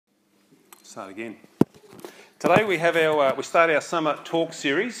Start again. Today we have we start our summer talk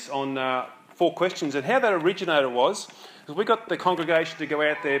series on 4 questions, and how that originated was we got the congregation to go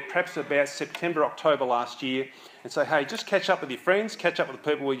out there perhaps about September, October last year and say, hey, just catch up with your friends, catch up with the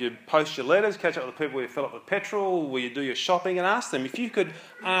people where you post your letters, catch up with the people where you fill up with petrol, where you do your shopping, and ask them if you could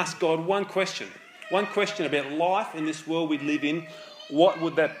ask God one question about life in this world we live in, what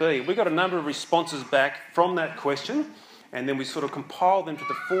would that be? We got a number of responses back from that question, and then we sort of compiled them to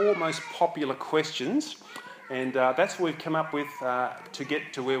the 4 most popular questions, and that's what we've come up with to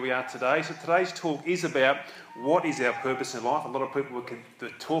get to where we are today. So today's talk is about what is our purpose in life. A lot of people were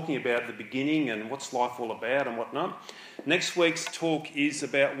talking about the beginning and what's life all about and whatnot. Next week's talk is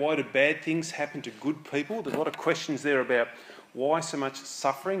about why do bad things happen to good people. There's a lot of questions there about why so much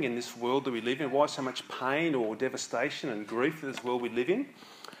suffering in this world that we live in, why so much pain or devastation and grief in this world we live in.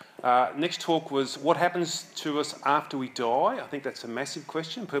 Next talk was what happens to us after we die. I think that's a massive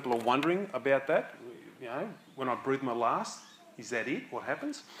question. People are wondering about that. You know, when I breathe my last, is that it? What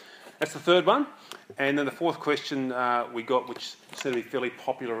happens? That's the third one. And then the 4th question we got, which seemed to be fairly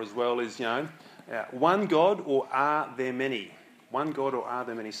popular as well, is, one God or are there many? One God or are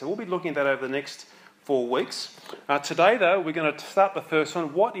there many? So we'll be looking at that over the next 4 weeks. Today, though, we're going to start the first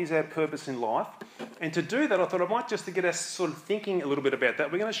one. What is our purpose in life? And to do that, I thought I might just to get us sort of thinking a little bit about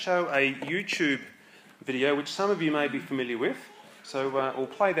that, we're going to show a YouTube video, which some of you may be familiar with. So we'll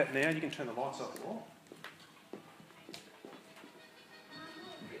play that now. You can turn the lights off as well.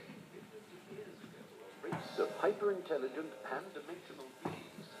 The hyper-intelligent pan-dimensional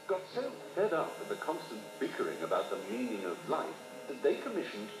beings got so fed up with the constant bickering about the meaning of life that they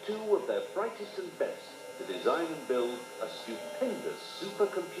commissioned 2 of their brightest and best to design and build a stupendous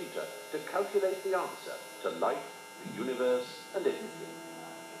supercomputer to calculate the answer to life, the universe, and everything.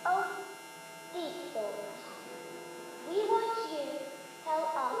 Oh, people, we want you to tell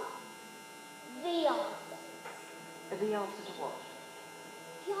us the answer. The answer to what?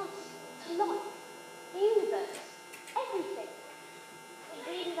 The answer to life, the universe, everything. We'd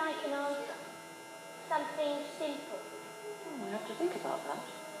really like an answer. Something simple. We have to think about that.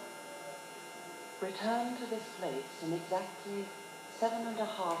 Return to this place in exactly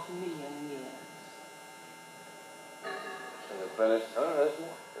 7.5 million years. And the planet, there's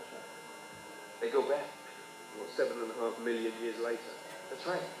more. That's right. They go back, 7.5 million years later. That's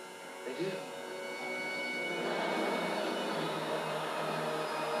right. They do.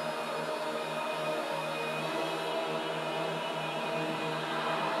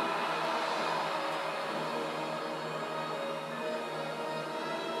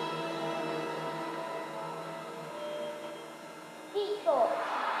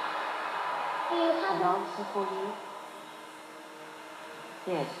 An answer for you?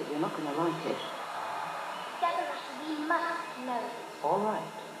 Yes, but you're not going to write it. Doesn't matter, we must know it. All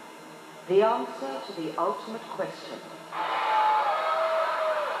right. The answer to the ultimate question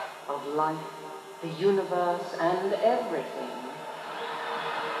of life, the universe, and everything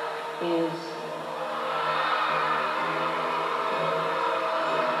is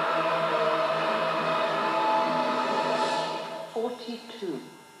 42.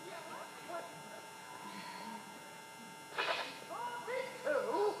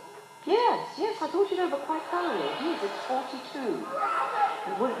 Yes, I thought it over quite thoroughly. It is, it's 42.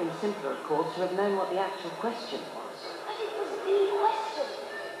 It would have been simpler, of course, to have known what the actual question was. But it was the question.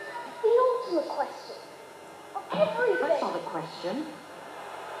 The ultimate question. Of everything. That's not a question.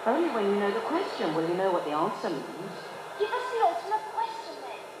 Only when you know the question will you know what the answer means. Give us the ultimate question,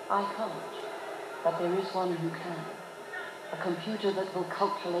 then. I can't. But there is one who can. A computer that will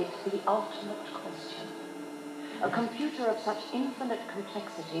calculate the ultimate question. A computer of such infinite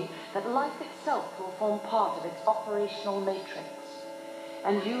complexity that life itself will form part of its operational matrix.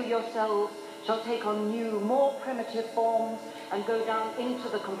 And you yourselves shall take on new, more primitive forms and go down into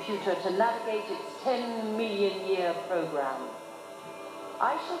the computer to navigate its 10 million year program.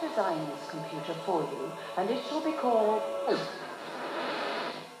 I shall design this computer for you, and it shall be called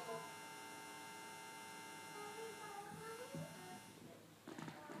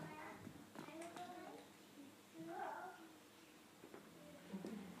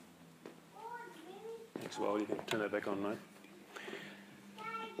Well, you can turn that back on, mate.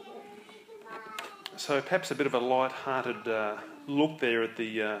 So perhaps a bit of a light-hearted look there at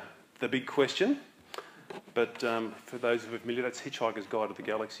the big question. But for those who are familiar, that's Hitchhiker's Guide to the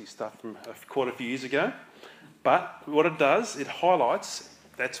Galaxy stuff from quite a few years ago. But what it does, it highlights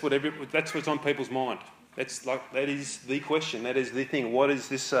that's what's on people's mind. That is the question. That is the thing. What is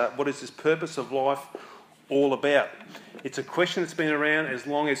this purpose of life all about? It's a question that's been around as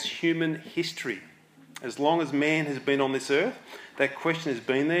long as human history. As long as man has been on this earth, that question has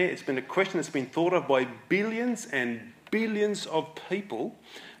been there. It's been a question that's been thought of by billions and billions of people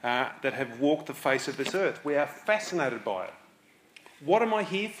that have walked the face of this earth. We are fascinated by it. What am I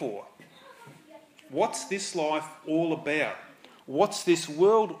here for? What's this life all about? What's this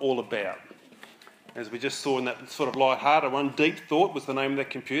world all about? As we just saw in that sort of light-hearted one, Deep Thought was the name of that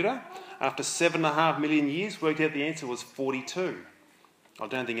computer. After 7.5 million years, worked out the answer was 42. I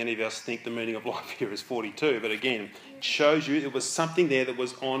don't think any of us think the meaning of life here is 42, but again, it shows you it was something there that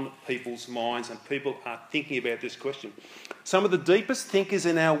was on people's minds and people are thinking about this question. Some of the deepest thinkers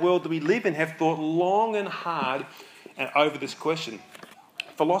in our world that we live in have thought long and hard over this question.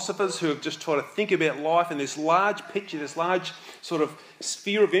 Philosophers who have just tried to think about life in this large picture, this large sort of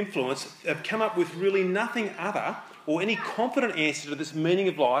sphere of influence, have come up with really nothing other or any confident answer to this meaning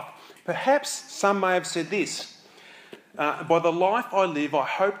of life. Perhaps some may have said this: by the life I live, I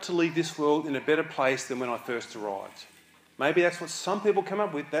hope to leave this world in a better place than when I first arrived. Maybe that's what some people come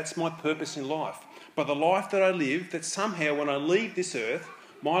up with. That's my purpose in life. By the life that I live, that somehow when I leave this earth,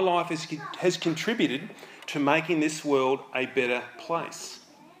 my life has contributed to making this world a better place.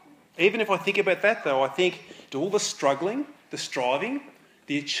 Even if I think about that, though, I think, do all the struggling, the striving,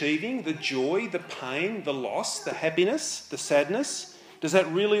 the achieving, the joy, the pain, the loss, the happiness, the sadness, does that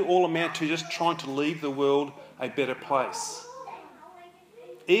really all amount to just trying to leave the world a better place?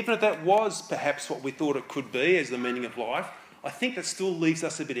 Even if that was perhaps what we thought it could be as the meaning of life, I think that still leaves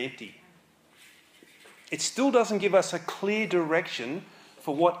us a bit empty. It still doesn't give us a clear direction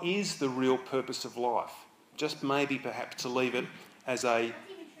for what is the real purpose of life. Just maybe perhaps to leave it as a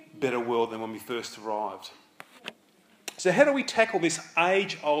better world than when we first arrived. So how do we tackle this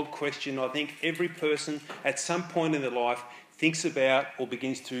age-old question I think every person at some point in their life thinks about or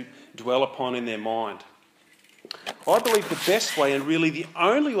begins to dwell upon in their mind? I believe the best way and really the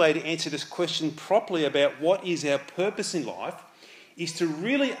only way to answer this question properly about what is our purpose in life is to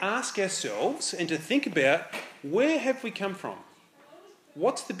really ask ourselves and to think about, where have we come from?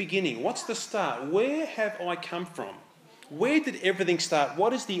 What's the beginning? What's the start? Where have I come from? Where did everything start?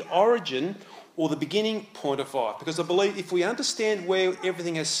 What is the origin or the beginning point of life? Because I believe if we understand where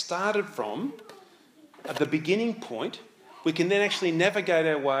everything has started from, at the beginning point, we can then actually navigate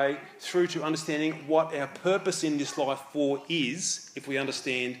our way through to understanding what our purpose in this life for is, if we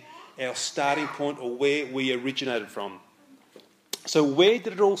understand our starting point or where we originated from. So where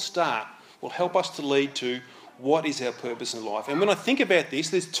did it all start will help us to lead to what is our purpose in life. And when I think about this,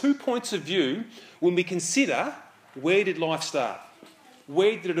 there's 2 points of view when we consider, where did life start?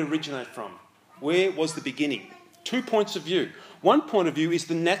 Where did it originate from? Where was the beginning? 2 points of view. One point of view is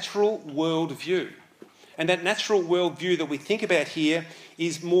the natural world view. And that natural world view that we think about here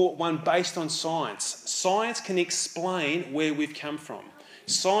is more one based on science. Science can explain where we've come from.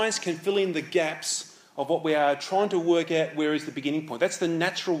 Science can fill in the gaps of what we are trying to work out where is the beginning point. That's the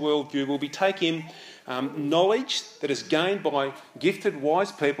natural world view. We'll be taking knowledge that is gained by gifted,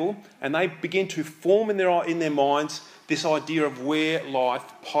 wise people, and they begin to form in their minds this idea of where life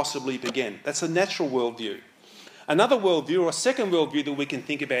possibly began. That's a natural worldview. Another worldview, or a second worldview that we can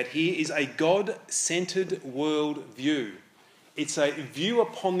think about here, is a God-centred worldview. It's a view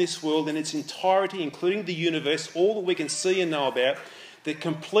upon this world in its entirety, including the universe, all that we can see and know about, that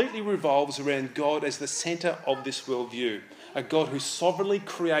completely revolves around God as the centre of this worldview. A God who sovereignly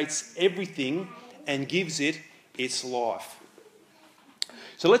creates everything and gives it its life.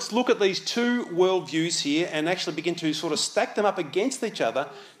 So let's look at these 2 worldviews here and actually begin to sort of stack them up against each other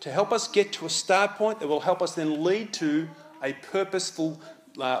to help us get to a start point that will help us then lead to a purposeful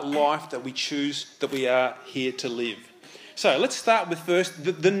life that we choose, that we are here to live. So let's start with first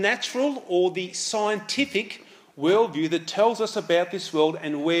the natural or the scientific worldview that tells us about this world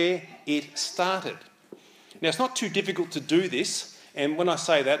and where it started. Now, it's not too difficult to do this, and when I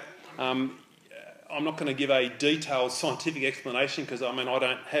say that, I'm not going to give a detailed scientific explanation because, I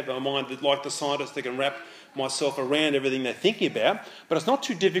don't have a mind that, like the scientists, that can wrap myself around everything they're thinking about. But it's not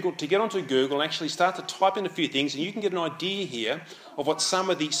too difficult to get onto Google and actually start to type in a few things, and you can get an idea here of what some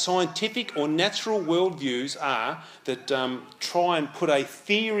of the scientific or natural worldviews are that try and put a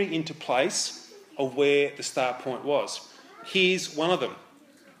theory into place of where the start point was. Here's one of them.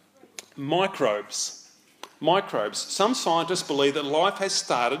 Microbes. Microbes. Some scientists believe that life has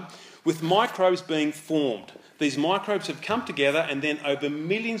started with microbes being formed. These microbes have come together and then over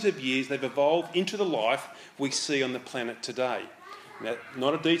millions of years they've evolved into the life we see on the planet today. Now,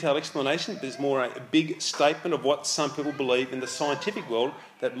 not a detailed explanation, but there's more a big statement of what some people believe in the scientific world,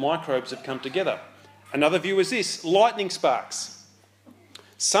 that microbes have come together. Another view is this: lightning sparks.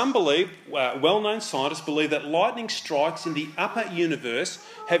 Some believe, well-known scientists believe that lightning strikes in the upper universe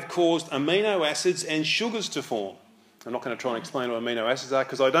have caused amino acids and sugars to form. I'm not going to try and explain what amino acids are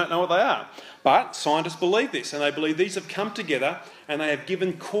because I don't know what they are. But scientists believe this, and they believe these have come together and they have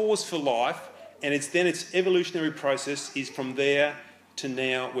given cause for life, and its evolutionary process is from there to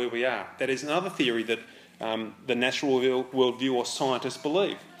now where we are. That is another theory that the natural worldview or scientists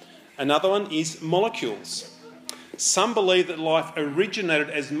believe. Another one is molecules. Some believe that life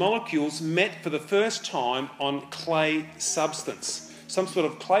originated as molecules met for the first time on clay substance. Some sort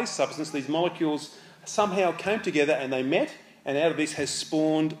of clay substance, these molecules somehow came together and they met, and out of this has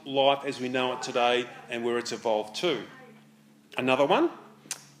spawned life as we know it today and where it's evolved to. Another one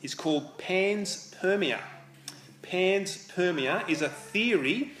is called panspermia. Panspermia is a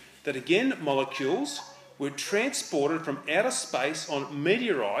theory that, again, molecules were transported from outer space on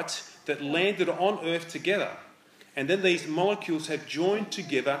meteorites that landed on Earth together. And then these molecules have joined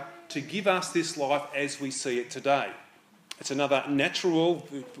together to give us this life as we see it today. It's another natural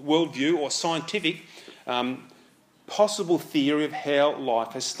worldview or scientific possible theory of how life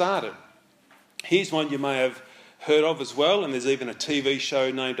has started. Here's one you may have heard of as well, and there's even a TV show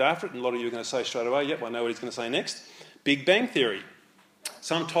named after it, and a lot of you are going to say straight away, yep, I know what he's going to say next. Big Bang Theory.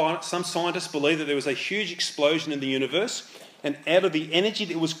 Some scientists believe that there was a huge explosion in the universe, and out of the energy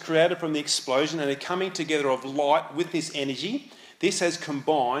that was created from the explosion and the coming together of light with this energy, this has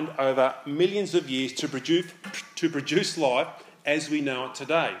combined over millions of years to produce life as we know it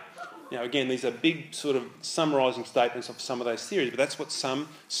today. Now, again, these are big sort of summarising statements of some of those theories, but that's what some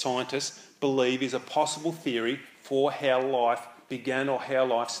scientists believe is a possible theory for how life began or how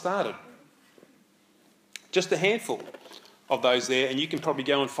life started. Just a handful of those there, and you can probably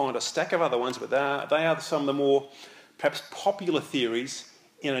go and find a stack of other ones, but they are some of the more perhaps popular theories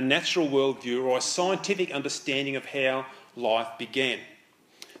in a natural worldview or a scientific understanding of how life began.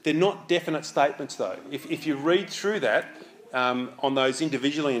 They're not definite statements though. If you read through that on those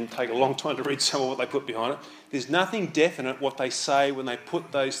individually and take a long time to read some of what they put behind it, there's nothing definite what they say when they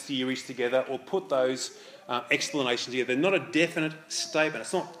put those theories together or put those explanations together. They're not a definite statement.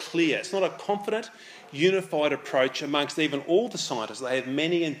 It's not clear. It's not a confident, unified approach amongst even all the scientists. They have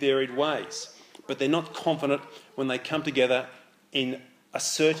many and varied ways, but they're not confident when they come together in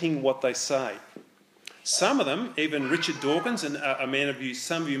asserting what they say. Some of them, even Richard Dawkins, and a man of you,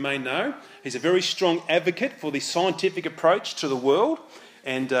 some of you may know, he's a very strong advocate for the scientific approach to the world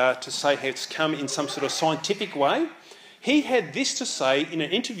and to say how it's come in some sort of scientific way. He had this to say in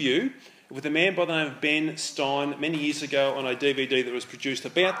an interview with a man by the name of Ben Stein many years ago on a DVD that was produced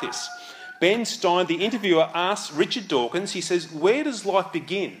about this. Ben Stein, the interviewer, asked Richard Dawkins, he says, where does life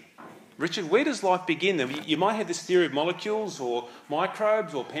begin? Richard, where does life begin then? You might have this theory of molecules or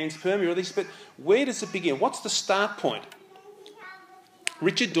microbes or panspermia or this, but where does it begin? What's the start point?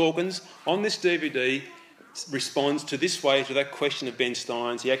 Richard Dawkins, on this DVD, responds to this way to that question of Ben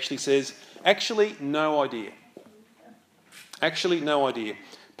Stein's. He actually says, actually, no idea. Actually, no idea.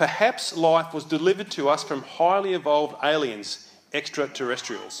 Perhaps life was delivered to us from highly evolved aliens,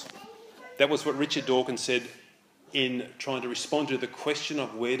 extraterrestrials. That was what Richard Dawkins said in trying to respond to the question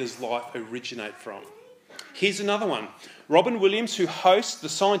of where does life originate from. Here's another one. Robin Williams, who hosts the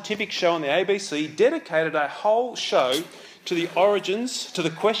scientific show on the ABC, dedicated a whole show to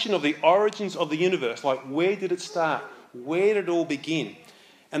the question of the origins of the universe. Like, where did it start? Where did it all begin?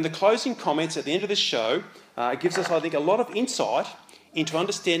 And the closing comments at the end of this show gives us, I think, a lot of insight into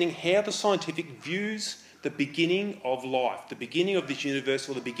understanding how the scientific views the beginning of life, the beginning of this universe,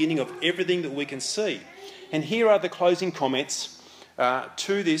 or the beginning of everything that we can see. And here are the closing comments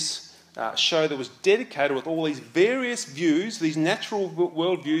to this show that was dedicated with all these various views, these natural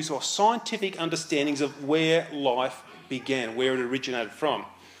world views or scientific understandings of where life began, where it originated from.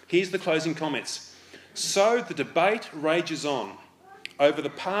 Here's the closing comments. So the debate rages on. Over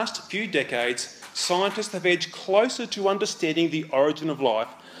the past few decades, scientists have edged closer to understanding the origin of life,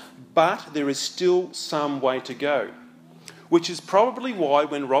 but there is still some way to go. Which is probably why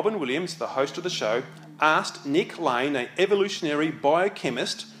when Robin Williams, the host of the show, asked Nick Lane, an evolutionary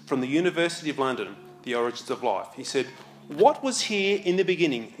biochemist from the University of London, the origins of life, he said, what was here in the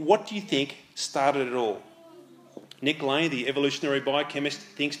beginning? What do you think started it all? Nick Lane, the evolutionary biochemist,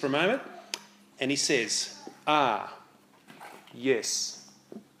 thinks for a moment and he says, yes,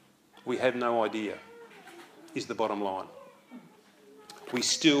 we have no idea, is the bottom line. We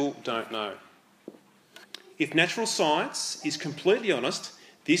still don't know. If natural science is completely honest,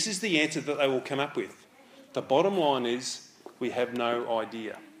 this is the answer that they will come up with. The bottom line is we have no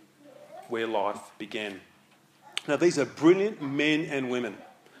idea where life began. Now, these are brilliant men and women.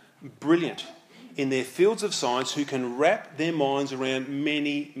 Brilliant. in their fields of science who can wrap their minds around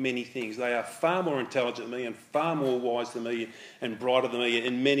many, many things. They are far more intelligent than me and far more wise than me and brighter than me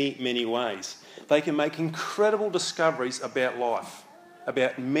in many, many ways. They can make incredible discoveries about life,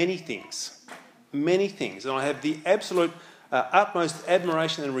 about many things. Many things. And I have the absolute utmost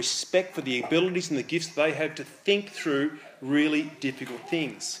admiration and respect for the abilities and the gifts they have to think through really difficult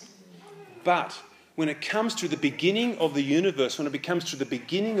things. But when it comes to the beginning of the universe, when it comes to the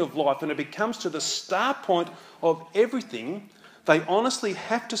beginning of life, when it comes to the start point of everything, they honestly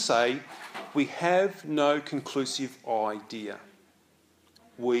have to say, we have no conclusive idea.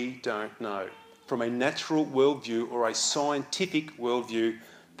 We don't know. From a natural worldview or a scientific worldview,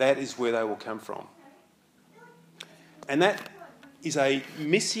 that is where they will come from. And that is a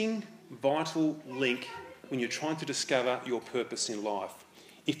missing vital link when you're trying to discover your purpose in life.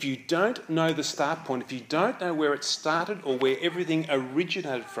 If you don't know the start point, if you don't know where it started or where everything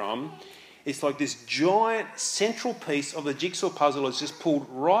originated from, it's like this giant central piece of the jigsaw puzzle is just pulled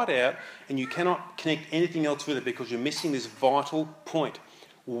right out and you cannot connect anything else with it because you're missing this vital point.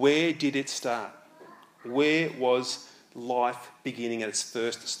 Where did it start? Where was life beginning at its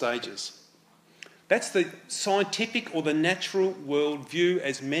first stages? That's the scientific or the natural world view,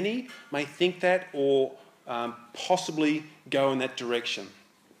 as many may think that or possibly go in that direction.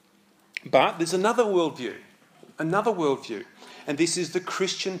 But there's another worldview, and this is the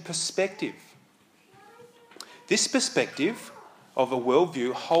Christian perspective. This perspective of a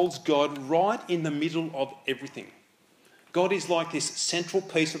worldview holds God right in the middle of everything. God is like this central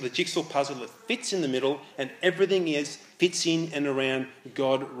piece of the jigsaw puzzle that fits in the middle, and everything fits in and around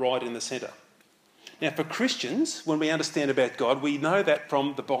God right in the centre. Now, for Christians, when we understand about God, we know that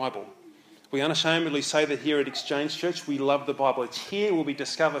from the Bible. We unashamedly say that here at Exchange Church, we love the Bible. It's here where we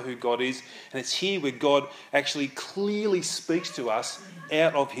discover who God is, and it's here where God actually clearly speaks to us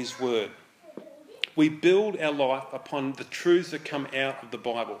out of his word. We build our life upon the truths that come out of the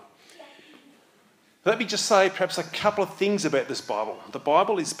Bible. Let me just say perhaps a couple of things about this Bible. The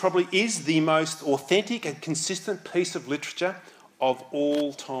Bible is the most authentic and consistent piece of literature of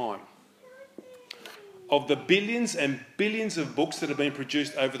all time. Of the billions and billions of books that have been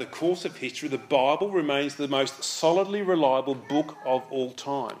produced over the course of history, the Bible remains the most solidly reliable book of all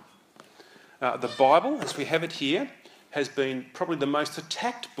time. The Bible, as we have it here, has been probably the most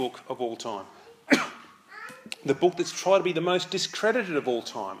attacked book of all time. The book that's tried to be the most discredited of all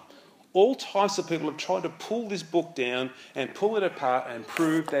time. All types of people have tried to pull this book down and pull it apart and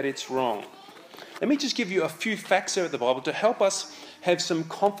prove that it's wrong. Let me just give you a few facts out of the Bible to help us have some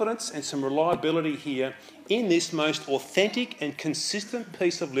confidence and some reliability here in this most authentic and consistent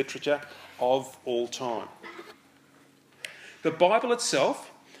piece of literature of all time. The Bible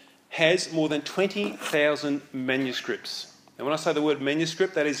itself has more than 20,000 manuscripts. And when I say the word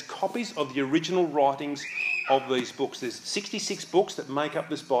manuscript, that is copies of the original writings of these books. There's 66 books that make up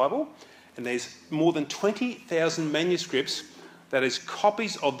this Bible, and there's more than 20,000 manuscripts that is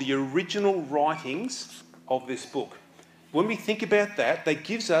copies of the original writings of this book. When we think about that, that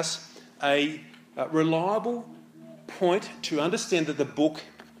gives us a reliable point to understand that the book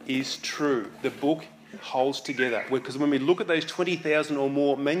is true. The book holds together. Because when we look at those 20,000 or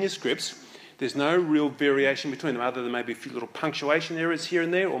more manuscripts, there's no real variation between them, other than maybe a few little punctuation errors here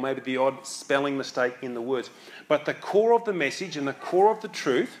and there, or maybe the odd spelling mistake in the words. But the core of the message and the core of the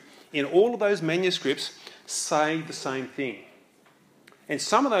truth in all of those manuscripts say the same thing. And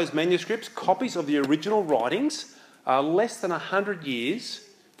some of those manuscripts, copies of the original writings, are less than 100 years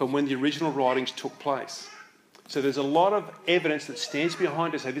from when the original writings took place. So there's a lot of evidence that stands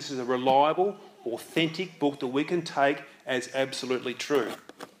behind to say this is a reliable, authentic book that we can take as absolutely true.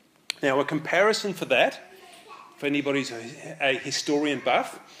 Now, a comparison for that, for anybody who's a historian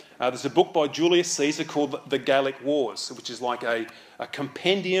buff, there's a book by Julius Caesar called The Gallic Wars, which is like a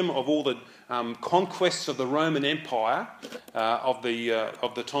compendium of all the conquests of the Roman Empire of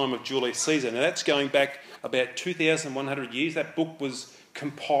the time of Julius Caesar. Now, that's going back about 2,100 years. That book was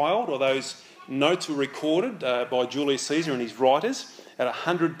compiled, or those notes were recorded by Julius Caesar and his writers at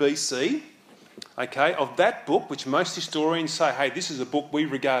 100 BC. Okay, of that book, which most historians say, hey, this is a book we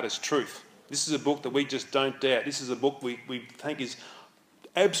regard as truth. This is a book that we just don't doubt. This is a book we think is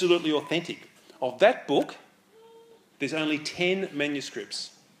absolutely authentic. Of that book, there's only 10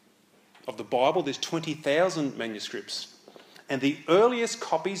 manuscripts. Of the Bible, there's 20,000 manuscripts. And the earliest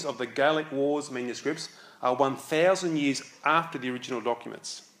copies of the Gallic Wars manuscripts are 1,000 years after the original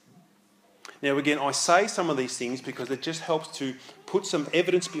documents. Now, again, I say some of these things because it just helps to put some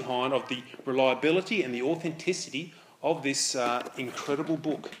evidence behind of the reliability and the authenticity of this incredible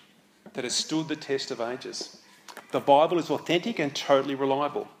book that has stood the test of ages. The Bible is authentic and totally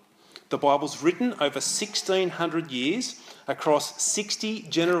reliable. The Bible's written over 1,600 years across 60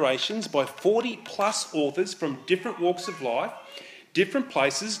 generations by 40 plus authors from different walks of life, different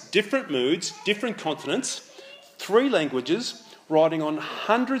places, different moods, different continents, 3 languages, writing on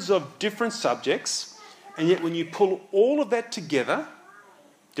hundreds of different subjects. And yet when you pull all of that together,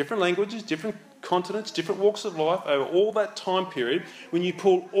 different languages, different continents, different walks of life over all that time period, when you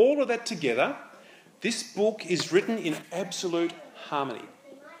pull all of that together, this book is written in absolute harmony.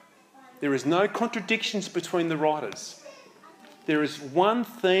 There is no contradictions between the writers. There is one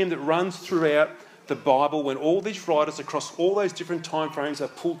theme that runs throughout the Bible when all these writers across all those different time frames are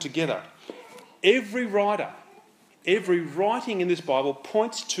pulled together. Every writer, every writing in this Bible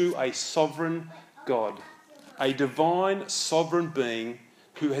points to a sovereign God, a divine sovereign being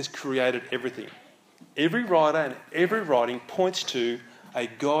who has created everything. Every writer and every writing points to a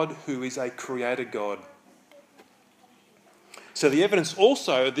God who is a creator God. So the evidence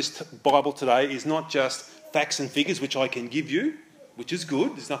also of this Bible today is not just facts and figures which I can give you, which is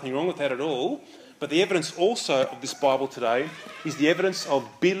good, there's nothing wrong with that at all, but the evidence also of this Bible today is the evidence of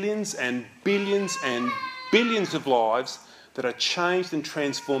billions and billions and billions of lives that are changed and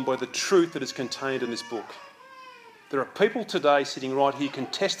transformed by the truth that is contained in this book. There are people today sitting right here who can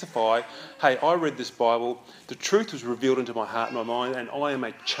testify, hey, I read this Bible, the truth was revealed into my heart and my mind, and I am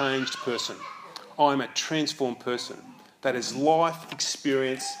a changed person. I am a transformed person. That is life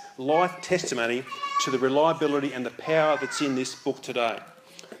experience, life testimony to the reliability and the power that's in this book today.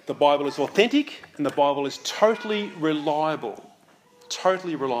 The Bible is authentic and the Bible is totally reliable.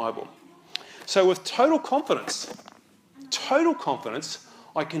 Totally reliable. So with total confidence,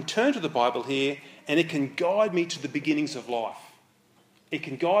 I can turn to the Bible here and it can guide me to the beginnings of life. It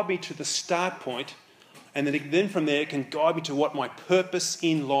can guide me to the start point, and then from there it can guide me to what my purpose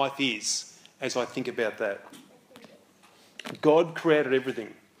in life is as I think about that. God created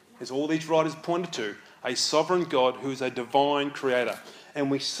everything, as all these writers pointed to, a sovereign God who is a divine creator. And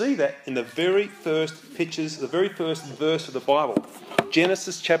we see that in the very first pictures, the very first verse of the Bible,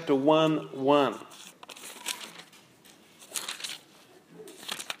 Genesis chapter 1:1.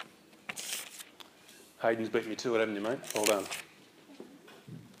 Hayden's beat me to it, haven't you, mate? Well done.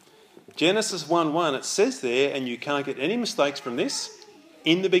 Genesis 1:1, it says there, and you can't get any mistakes from this,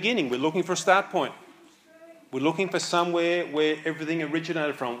 in the beginning. We're looking for a start point. We're looking for somewhere where everything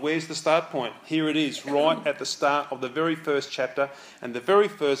originated from. Where's the start point? Here it is, right at the start of the very first chapter and the very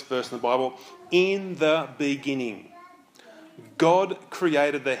first verse in the Bible. In the beginning, God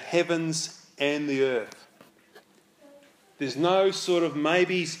created the heavens and the earth. There's no sort of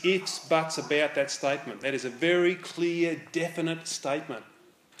maybes, ifs, buts about that statement. That is a very clear, definite statement.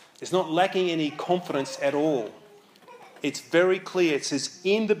 It's not lacking any confidence at all. It's very clear. It says,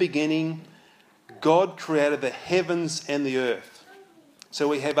 in the beginning, God created the heavens and the earth. So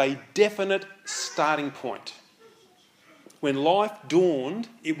we have a definite starting point. When life dawned,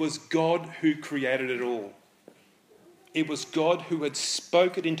 it was God who created it all. It was God who had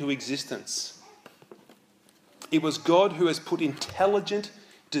spoken it into existence. It was God who has put intelligent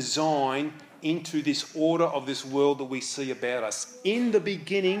design into this order of this world that we see about us. In the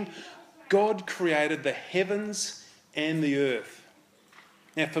beginning, God created the heavens and the earth.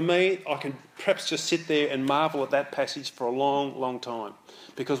 Now, for me, I can perhaps just sit there and marvel at that passage for a long, long time.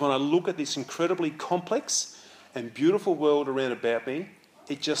 Because when I look at this incredibly complex and beautiful world around about me,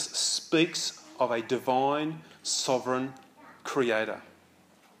 it just speaks of a divine, sovereign creator.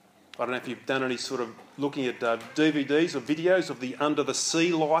 I don't know if you've done any sort of looking at DVDs or videos of the under the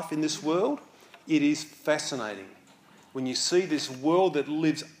sea life in this world. It is fascinating when you see this world that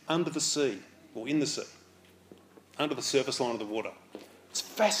lives under the sea, or in the sea, under the surface line of the water. It's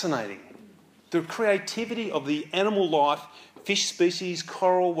fascinating. The creativity of the animal life, fish species,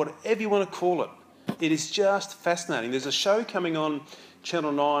 coral, whatever you want to call it. It is just fascinating. There's a show coming on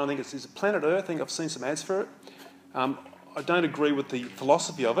Channel 9, I think it's Planet Earth. I think I've seen some ads for it. I don't agree with the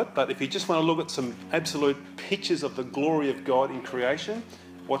philosophy of it, but if you just want to look at some absolute pictures of the glory of God in creation,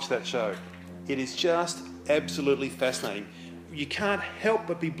 watch that show. It is just absolutely fascinating. You can't help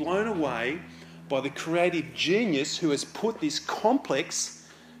but be blown away by the creative genius who has put this complex,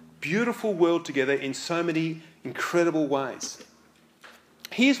 beautiful world together in so many incredible ways.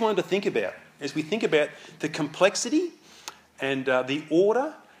 Here's one to think about as we think about the complexity and the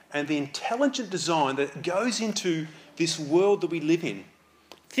order and the intelligent design that goes into this world that we live in.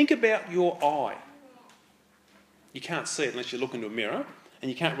 Think about your eye. You can't see it unless you look into a mirror, and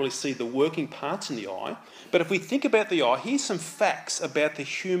you can't really see the working parts in the eye. But if we think about the eye, here's some facts about the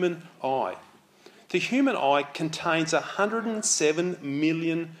human eye. The human eye contains 107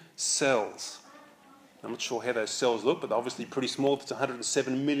 million cells. I'm not sure how those cells look, but they're obviously pretty small. It's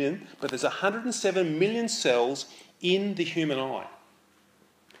 107 million. But there's 107 million cells in the human eye.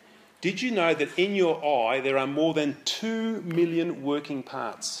 Did you know that in your eye there are more than 2 million working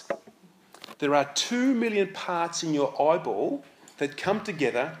parts? There are 2 million parts in your eyeball that come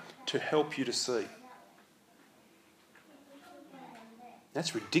together to help you to see.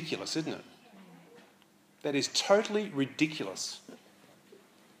 That's ridiculous, isn't it? That is totally ridiculous.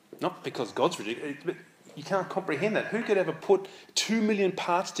 Not because God's ridiculous, but you can't comprehend that. Who could ever put 2 million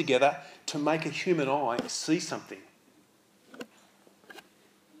parts together to make a human eye see something?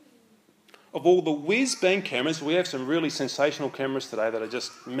 Of all the whiz-bang cameras, we have some really sensational cameras today that are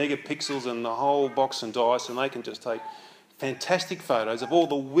just megapixels and the whole box and dice, and they can just take fantastic photos. Of all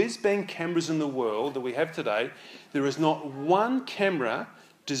the whiz-bang cameras in the world that we have today, there is not one camera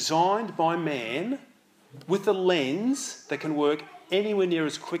designed by man with a lens that can work anywhere near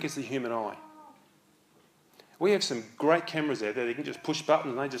as quick as the human eye. We have some great cameras out there that you can just push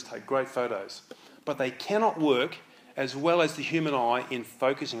buttons and they just take great photos. But they cannot work as well as the human eye in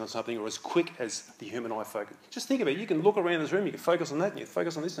focusing on something, or as quick as the human eye focus. Just think about it. You can look around this room, you can focus on that, and you can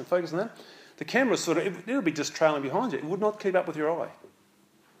focus on this and focus on that. The camera it'll be just trailing behind you. It would not keep up with your eye.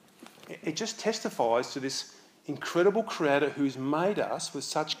 It just testifies to this incredible Creator who's made us with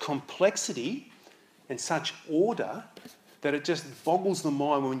such complexity and such order that it just boggles the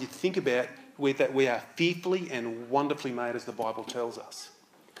mind when you think about that we are fearfully and wonderfully made, as the Bible tells us.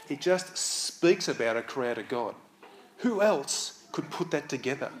 It just speaks about a Creator God. Who else could put that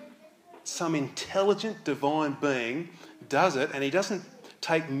together? Some intelligent divine being does it, and he doesn't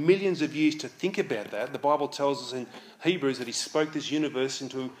take millions of years to think about that. The Bible tells us in Hebrews that he spoke this universe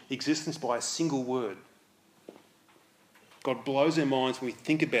into existence by a single word. God blows our minds when we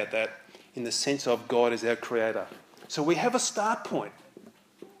think about that in the sense of God as our Creator. So we have a start point.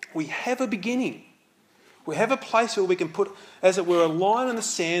 We have a beginning. We have a place where we can put, as it were, a line in the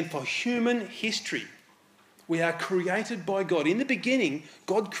sand for human history. We are created by God. In the beginning,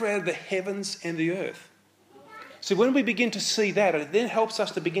 God created the heavens and the earth. So when we begin to see that, it then helps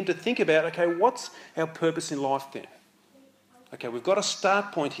us to begin to think about, okay, what's our purpose in life then? Okay, we've got a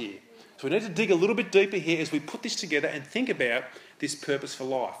start point here. So we need to dig a little bit deeper here as we put this together and think about this purpose for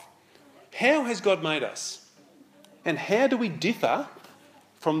life. How has God made us? And how do we differ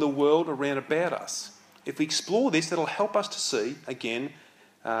from the world around about us? If we explore this, it'll help us to see, again,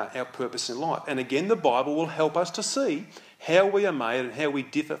 our purpose in life. And again, the Bible will help us to see how we are made and how we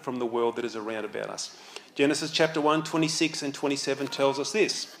differ from the world that is around about us. Genesis chapter 1, 26 and 27 tells us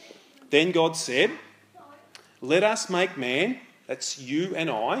this. Then God said, "Let us make man," that's you and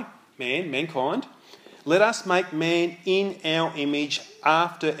I, mankind, "let us make man in our image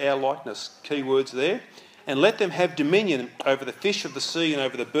after our likeness." Key words there. "And let them have dominion over the fish of the sea and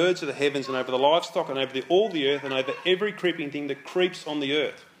over the birds of the heavens and over the livestock and over all the earth and over every creeping thing that creeps on the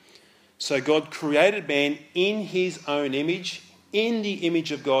earth." So God created man in his own image. In the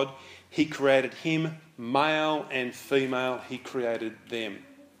image of God, he created him, male and female, he created them.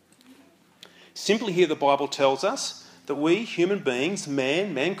 Simply here the Bible tells us that we human beings,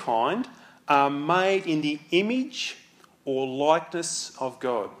 mankind, are made in the image or likeness of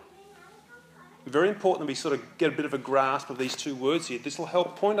God. Very important that we sort of get a bit of a grasp of these two words here. This will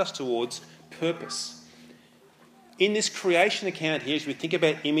help point us towards purpose. In this creation account here, as we think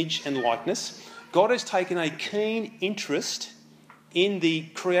about image and likeness, God has taken a keen interest in the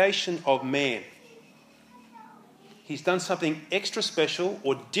creation of man. He's done something extra special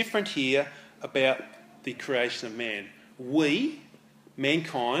or different here about the creation of man. We,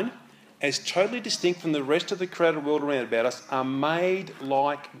 mankind, as totally distinct from the rest of the created world around about us, are made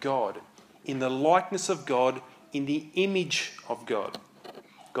like God, in the likeness of God, in the image of God.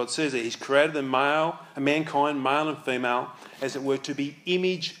 God says that he's created mankind, male and female, as it were, to be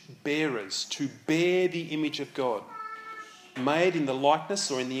image bearers, to bear the image of God. Made in the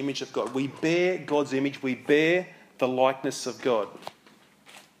likeness or in the image of God. We bear God's image, we bear the likeness of God.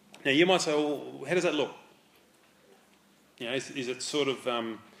 Now you might say, well, how does that look? You know, is it sort of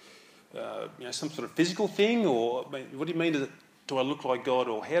some sort of physical thing, or what do you mean? Do I look like God,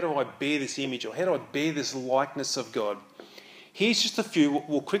 or how do I bear this image, or how do I bear this likeness of God? Here's just a few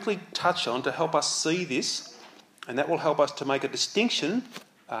we'll quickly touch on to help us see this, and that will help us to make a distinction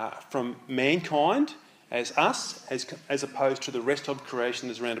from mankind as us, as opposed to the rest of creation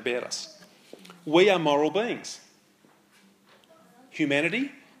that's around about us. We are moral beings.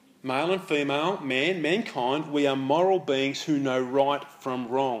 Humanity, male and female, mankind, we are moral beings who know right from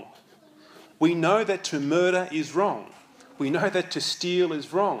wrong. We know that to murder is wrong. We know that to steal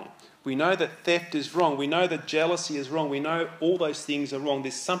is wrong. We know that theft is wrong. We know that jealousy is wrong. We know all those things are wrong.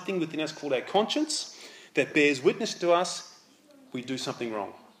 There's something within us called our conscience, that bears witness to us we do something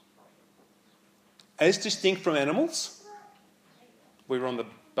wrong. As distinct from animals, we were on the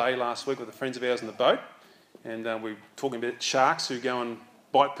bay last week with the friends of ours on the boat, and we were talking about sharks who go and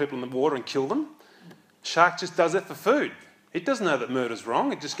bite people in the water and kill them. Shark just does that for food. It doesn't know that murder's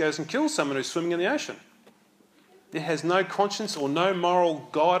wrong. It just goes and kills someone who's swimming in the ocean. It has no conscience or no moral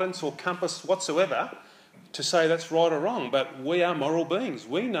guidance or compass whatsoever to say that's right or wrong. But we are moral beings.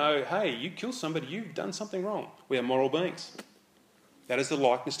 We know, hey, you kill somebody, you've done something wrong. We are moral beings. That is the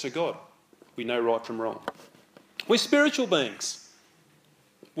likeness to God. We know right from wrong. We're spiritual beings.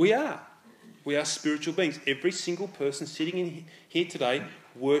 We are. We are spiritual beings. Every single person sitting in here today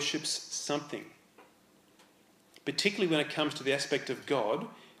worships something. Particularly when it comes to the aspect of God,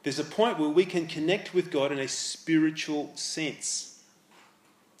 there's a point where we can connect with God in a spiritual sense.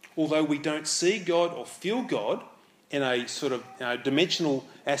 Although we don't see God or feel God in a sort of dimensional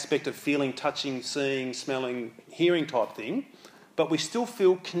aspect of feeling, touching, seeing, smelling, hearing type thing, but we still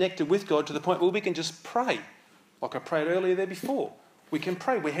feel connected with God to the point where we can just pray. Like I prayed earlier there before. We can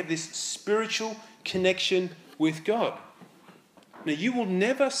pray. We have this spiritual connection with God. Now, you will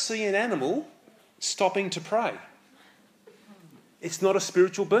never see an animal stopping to pray. It's not a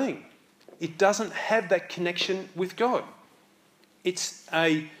spiritual being. It doesn't have that connection with God. It's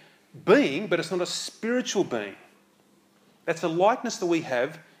a being, but it's not a spiritual being. That's a likeness that we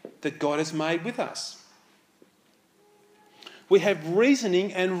have that God has made with us. We have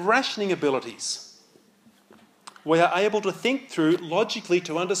reasoning and rationing abilities. We are able to think through logically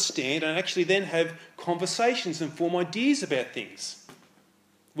to understand and actually then have conversations and form ideas about things.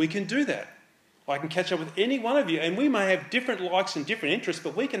 We can do that. I can catch up with any one of you, and we may have different likes and different interests,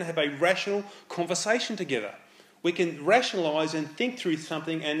 but we can have a rational conversation together. We can rationalise and think through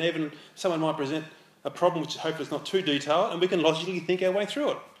something, and even someone might present a problem which hopefully is not too detailed, and we can logically think our way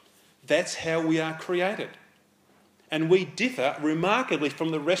through it. That's how we are created. And we differ remarkably from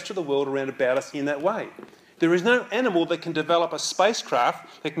the rest of the world around about us in that way. There is no animal that can develop a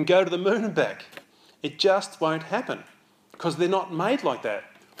spacecraft that can go to the moon and back. It just won't happen because they're not made like that.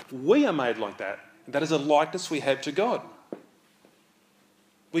 We are made like that. And that is a likeness we have to God.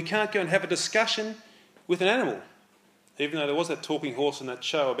 We can't go and have a discussion with an animal, even though there was that talking horse in that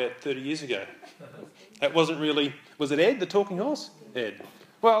show about 30 years ago. That wasn't really... Was it Ed, the talking horse? Ed.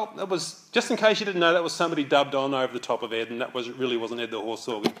 Well, that was... Just in case you didn't know, that was somebody dubbed on over the top of Ed, and that really wasn't Ed the horse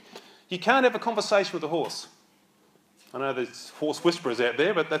talking. You can't have a conversation with a horse. I know there's horse whisperers out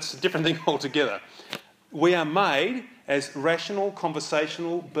there, but that's a different thing altogether. We are made as rational,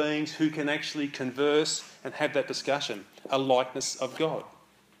 conversational beings who can actually converse and have that discussion, a likeness of God.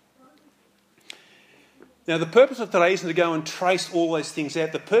 Now, the purpose of today isn't to go and trace all those things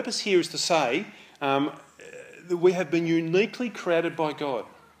out. The purpose here is to say that we have been uniquely created by God.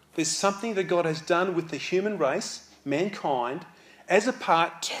 There's something that God has done with the human race, mankind, as a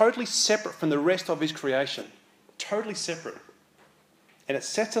part totally separate from the rest of his creation. Totally separate. And it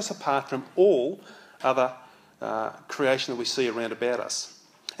sets us apart from all other creation that we see around about us.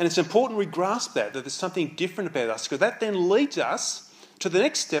 And it's important we grasp that there's something different about us, because that then leads us to the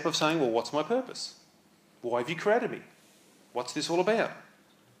next step of saying, well, what's my purpose? Why have you created me? What's this all about?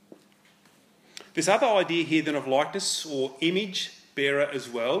 This other idea here then of likeness or image bearer as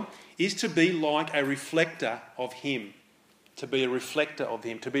well is to be like a reflector of him. To be a reflector of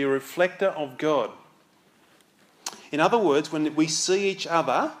him. To be a reflector of God. In other words, when we see each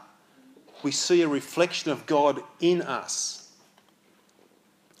other, we see a reflection of God in us.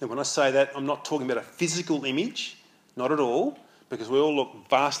 And when I say that, I'm not talking about a physical image, not at all, because we all look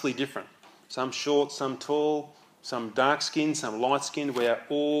vastly different. Some short, some tall, some dark-skinned, some light-skinned. We are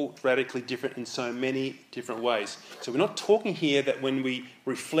all radically different in so many different ways. So we're not talking here that when we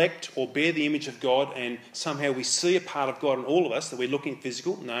reflect or bear the image of God and somehow we see a part of God in all of us, that we're looking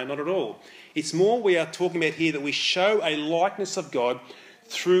physical. No, not at all. It's more we are talking about here that we show a likeness of God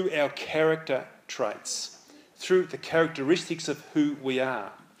through our character traits, through the characteristics of who we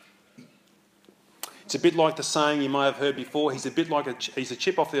are. It's a bit like the saying you may have heard before, he's a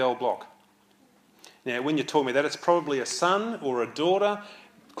chip off the old block. Now, when you're talking about that, it's probably a son or a daughter.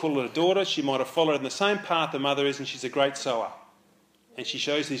 Call it a daughter. She might have followed in the same path the mother is, and she's a great sewer. And she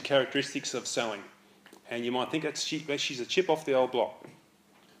shows these characteristics of sewing. And you might think she's a chip off the old block.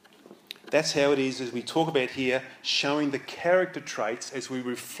 That's how it is as we talk about here, showing the character traits as we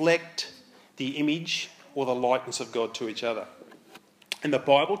reflect the image or the likeness of God to each other. And the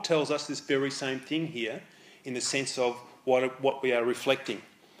Bible tells us this very same thing here in the sense of what we are reflecting.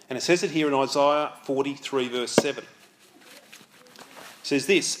 And it says it here in Isaiah 43 verse 7. It says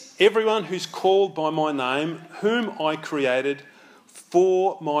this, everyone who's called by my name, whom I created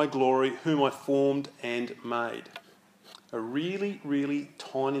for my glory, whom I formed and made. A really, really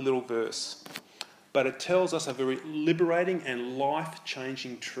tiny little verse, but it tells us a very liberating and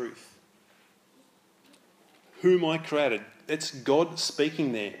life-changing truth. Whom I created. It's God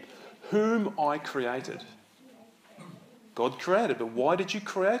speaking there. Whom I created. God created, but why did you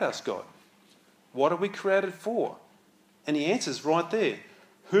create us, God? What are we created for? And the answer's right there.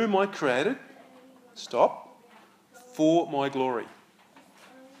 Whom I created, stop, for my glory.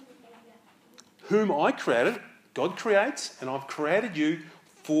 Whom I created, God creates, and I've created you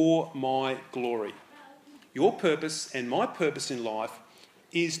for my glory. Your purpose and my purpose in life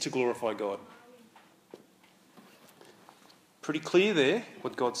is to glorify God. Pretty clear there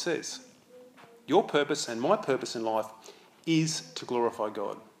what God says. Your purpose and my purpose in life is to glorify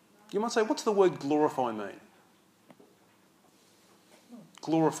God. You might say, what's the word glorify mean?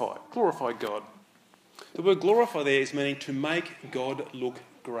 Glorify God. The word glorify there is meaning to make God look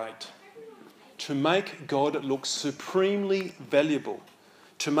great. To make God look supremely valuable.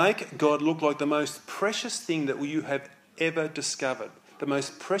 To make God look like the most precious thing that you have ever discovered. The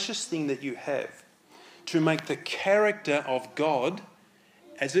most precious thing that you have. To make the character of God,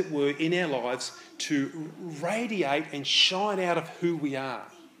 as it were, in our lives, to radiate and shine out of who we are.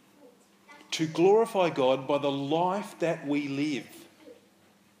 To glorify God by the life that we live.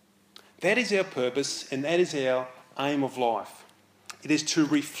 That is our purpose and that is our aim of life. It is to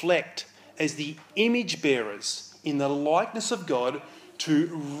reflect as the image bearers in the likeness of God, to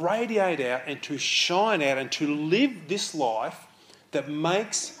radiate out and to shine out and to live this life that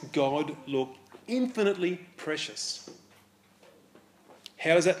makes God look infinitely precious.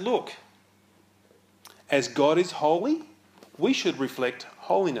 How does that look? As God is holy, we should reflect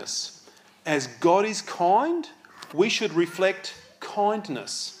holiness. As God is kind, we should reflect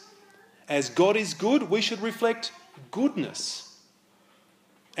kindness. As God is good, we should reflect goodness.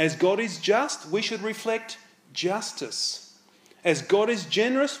 As God is just, we should reflect justice. As God is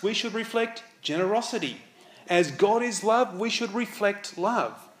generous, we should reflect generosity. As God is love, we should reflect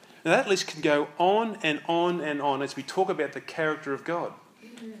love. Now that list can go on and on and on as we talk about the character of God.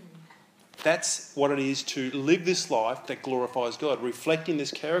 That's what it is to live this life that glorifies God, reflecting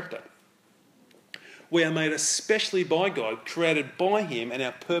this character. We are made especially by God, created by Him, and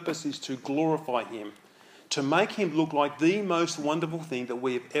our purpose is to glorify Him, to make Him look like the most wonderful thing that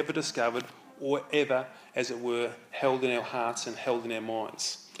we have ever discovered or ever, as it were, held in our hearts and held in our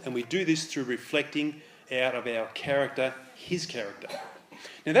minds. And we do this through reflecting out of our character, His character.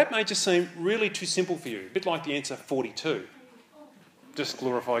 Now that may just seem really too simple for you, a bit like the answer 42. Just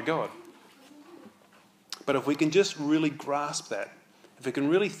glorify God. But if we can just really grasp that, if we can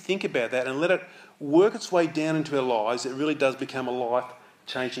really think about that and let it work its way down into our lives, it really does become a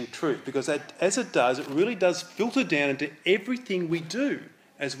life-changing truth. Because as it does, it really does filter down into everything we do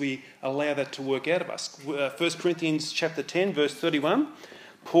as we allow that to work out of us. 1 Corinthians chapter 10, verse 31,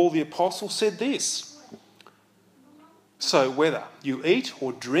 Paul the Apostle said this: "So whether you eat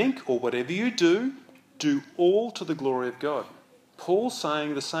or drink or whatever you do, do all to the glory of God." Paul's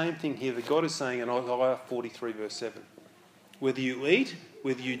saying the same thing here that God is saying in Isaiah 43, verse 7. Whether you eat,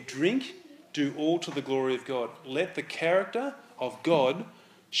 whether you drink, do all to the glory of God. Let the character of God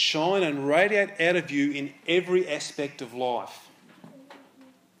shine and radiate out of you in every aspect of life.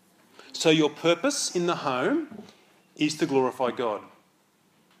 So your purpose in the home is to glorify God.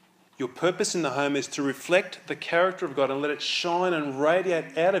 Your purpose in the home is to reflect the character of God and let it shine and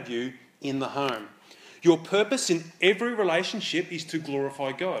radiate out of you in the home. Your purpose in every relationship is to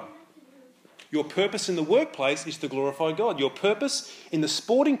glorify God. Your purpose in the workplace is to glorify God. Your purpose in the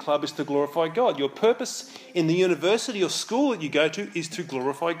sporting club is to glorify God. Your purpose in the university or school that you go to is to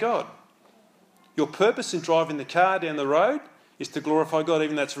glorify God. Your purpose in driving the car down the road is to glorify God,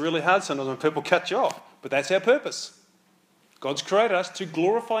 even though it's really hard sometimes when people cut you off. But that's our purpose. God's created us to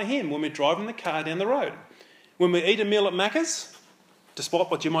glorify Him when we're driving the car down the road. When we eat a meal at Macca's,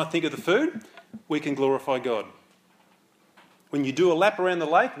 despite what you might think of the food, we can glorify God. When you do a lap around the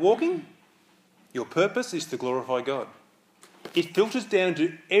lake walking, your purpose is to glorify God. It filters down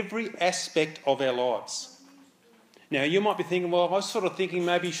into every aspect of our lives. Now, you might be thinking, well, I was sort of thinking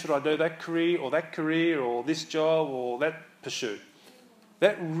maybe should I do that career or this job or that pursuit.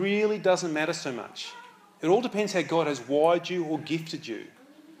 That really doesn't matter so much. It all depends how God has wired you or gifted you.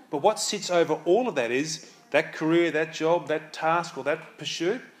 But what sits over all of that is that career, that job, that task or that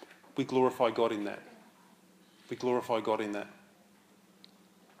pursuit, we glorify God in that. We glorify God in that.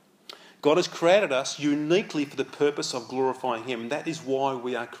 God has created us uniquely for the purpose of glorifying Him. That is why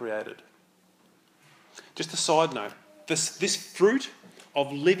we are created. Just a side note, this fruit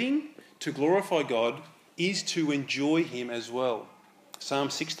of living to glorify God is to enjoy Him as well. Psalm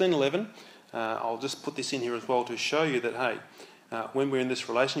 16:11. I'll just put this in here as well to show you that, hey, when we're in this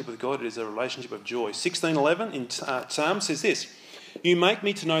relationship with God, it is a relationship of joy. 16:11 in Psalm says this: "You make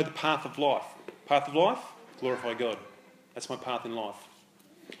me to know the path of life." Path of life? Glorify God. That's my path in life.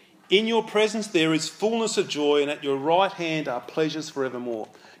 "In your presence there is fullness of joy, and at your right hand are pleasures forevermore."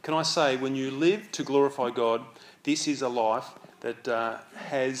 Can I say, when you live to glorify God, this is a life that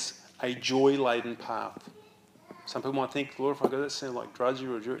has a joy-laden path. Some people might think, glorify God, that sounds like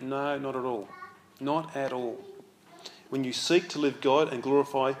drudgery or dreary. No, not at all. Not at all. When you seek to live God and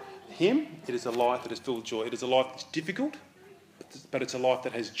glorify Him, it is a life that is filled with joy. It is a life that's difficult, but it's a life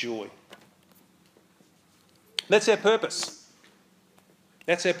that has joy. That's our purpose.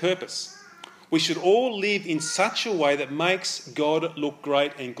 That's our purpose. We should all live in such a way that makes God look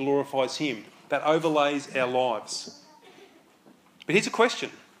great and glorifies Him, that overlays our lives. But here's a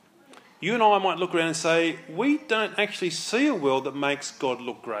question. You and I might look around and say, we don't actually see a world that makes God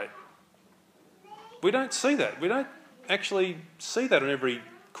look great. We don't see that. We don't actually see that on every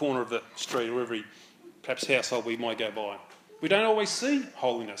corner of the street or every, perhaps, household we might go by. We don't always see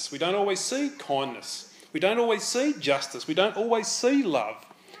holiness. We don't always see kindness. We don't always see justice. We don't always see love.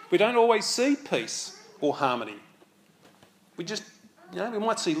 We don't always see peace or harmony. We just, we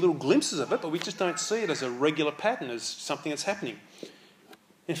might see little glimpses of it, but we just don't see it as a regular pattern, as something that's happening.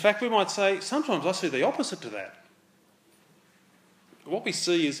 In fact, we might say, sometimes I see the opposite to that. What we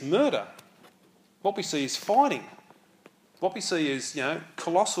see is murder. What we see is fighting. What we see is,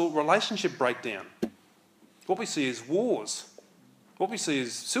 colossal relationship breakdown. What we see is wars. What we see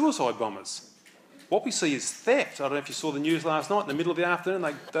is suicide bombers. What we see is theft. I don't know if you saw the news last night, in the middle of the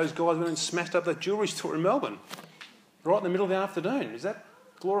afternoon, those guys went and smashed up that jewellery store in Melbourne. Right in the middle of the afternoon. Is that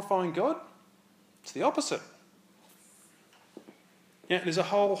glorifying God? It's the opposite. There's a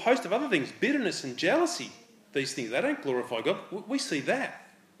whole host of other things, bitterness and jealousy. These things, they don't glorify God. We see that.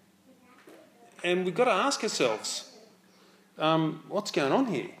 And we've got to ask ourselves, what's going on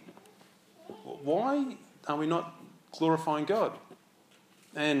here? Why are we not glorifying God?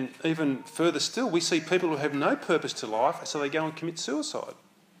 And even further still, we see people who have no purpose to life, so they go and commit suicide.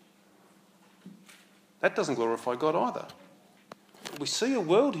 That doesn't glorify God either. We see a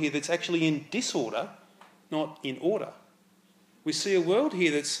world here that's actually in disorder, not in order. We see a world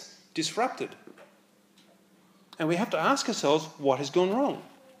here that's disrupted. And we have to ask ourselves, what has gone wrong?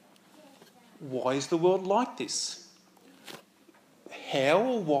 Why is the world like this? How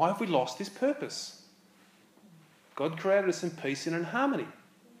or why have we lost this purpose? God created us in peace and in harmony,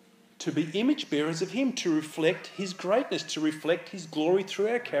 to be image bearers of Him, to reflect His greatness, to reflect His glory through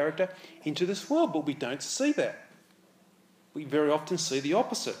our character into this world. But we don't see that. We very often see the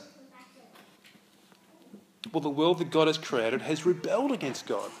opposite. Well, the world that God has created has rebelled against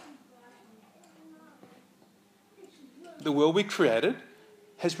God. The world we created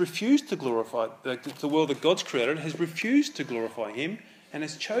has refused to glorify, the world that God's created has refused to glorify Him and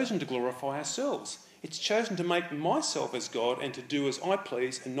has chosen to glorify ourselves. It's chosen to make myself as God and to do as I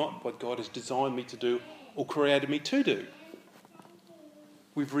please and not what God has designed me to do or created me to do.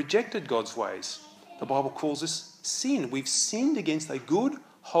 We've rejected God's ways. The Bible calls this sin. We've sinned against a good,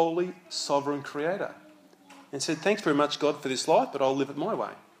 holy, sovereign Creator and said, thanks very much, God, for this life, but I'll live it my way.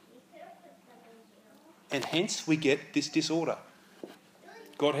 And hence we get this disorder.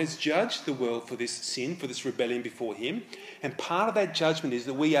 God has judged the world for this sin, for this rebellion before Him. And part of that judgment is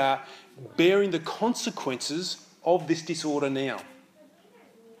that we are bearing the consequences of this disorder now.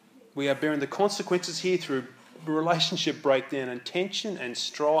 We are bearing the consequences here through relationship breakdown and tension and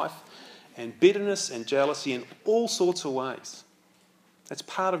strife and bitterness and jealousy in all sorts of ways. That's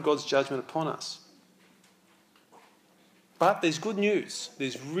part of God's judgment upon us. But there's good news.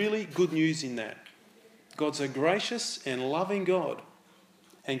 There's really good news in that. God's a gracious and loving God.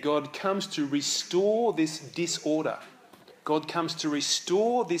 And God comes to restore this disorder. God comes to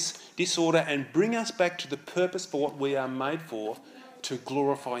restore this disorder and bring us back to the purpose for what we are made for, to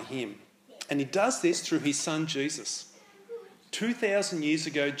glorify Him. And He does this through His Son Jesus. 2,000 years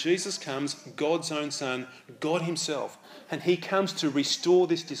ago, Jesus comes, God's own Son, God Himself, and He comes to restore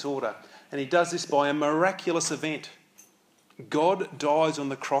this disorder. And He does this by a miraculous event. God dies on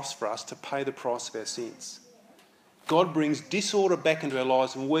the cross for us to pay the price of our sins. God brings disorder back into our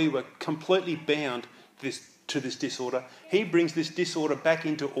lives when we were completely bound to this disorder. He brings this disorder back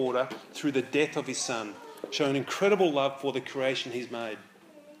into order through the death of His Son, showing incredible love for the creation He's made.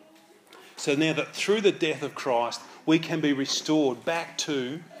 So now that through the death of Christ, we can be restored back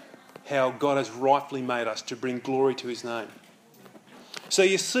to how God has rightfully made us, to bring glory to His name. So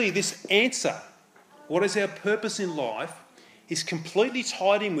you see, this answer, what is our purpose in life, is completely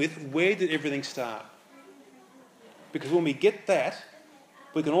tied in with where did everything start. Because when we get that,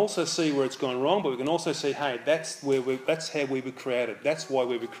 We can also see where it's gone wrong, but we can also see, hey, that's how we were created. That's why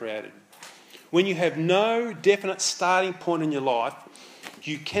we were created. When you have no definite starting point in your life,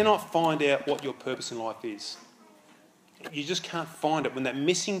 you cannot find out what your purpose in life is. You just can't find it when that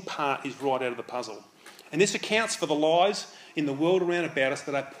missing part is right out of the puzzle. And this accounts for the lives in the world around about us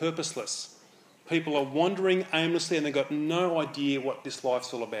that are purposeless. People are wandering aimlessly and they've got no idea what this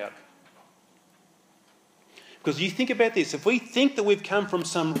life's all about. Because you think about this, if we think that we've come from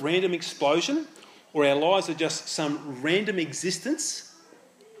some random explosion or our lives are just some random existence,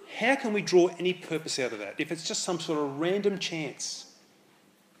 how can we draw any purpose out of that? If it's just some sort of random chance,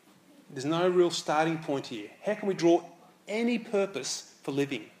 there's no real starting point here. How can we draw any purpose for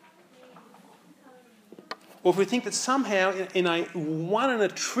living? Or if we think that somehow in a 1 in a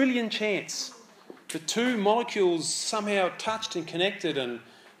trillion chance, the two molecules somehow touched and connected and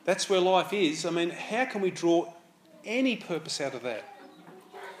that's where life is, I mean, how can we draw any purpose out of that?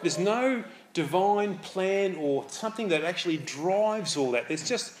 There's no divine plan or something that actually drives all that. There's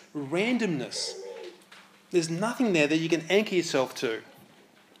just randomness. There's nothing there that you can anchor yourself to.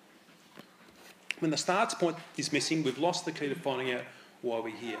 When the start point is missing, we've lost the key to finding out why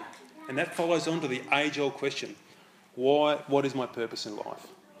we're here. And that follows on to the age-old question, what is my purpose in life?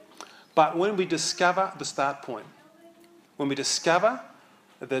 But when we discover the start point, when we discover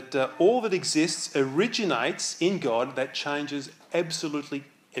that all that exists originates in God, that changes absolutely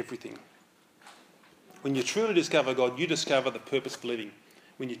everything. When you truly discover God, you discover the purpose for living.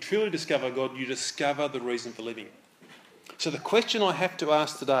 When you truly discover God, you discover the reason for living. So the question I have to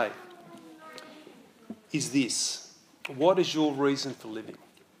ask today is this: what is your reason for living?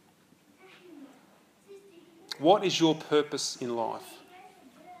 What is your purpose in life?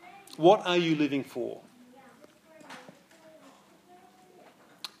 What are you living for?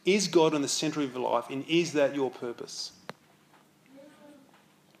 Is God in the centre of your life, and is that your purpose?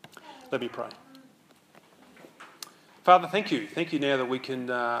 Let me pray. Father, thank you. Thank you now that we can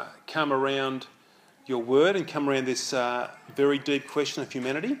come around your word and come around this very deep question of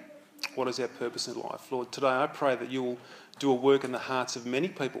humanity. What is our purpose in life? Lord, today I pray that you'll do a work in the hearts of many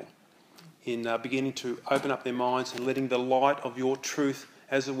people in beginning to open up their minds and letting the light of your truth,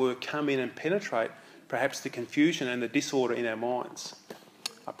 as it were, come in and penetrate perhaps the confusion and the disorder in our minds.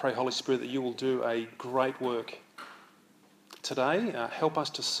 I pray, Holy Spirit, that you will do a great work today. Help us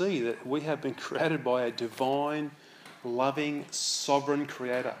to see that we have been created by a divine, loving, sovereign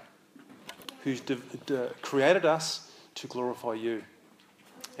Creator who's created us to glorify you.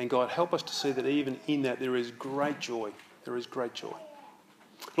 And God, help us to see that even in that there is great joy. There is great joy.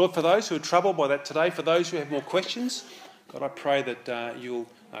 Lord, for those who are troubled by that today, for those who have more questions, God, I pray that you'll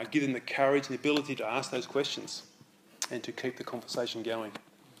give them the courage and the ability to ask those questions and to keep the conversation going.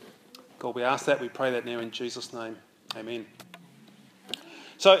 God, we ask that, we pray that now in Jesus' name. Amen.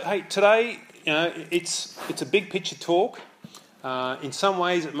 So, hey, today, it's a big picture talk. In some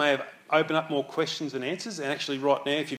ways, it may have opened up more questions than answers. And actually, right now, if you've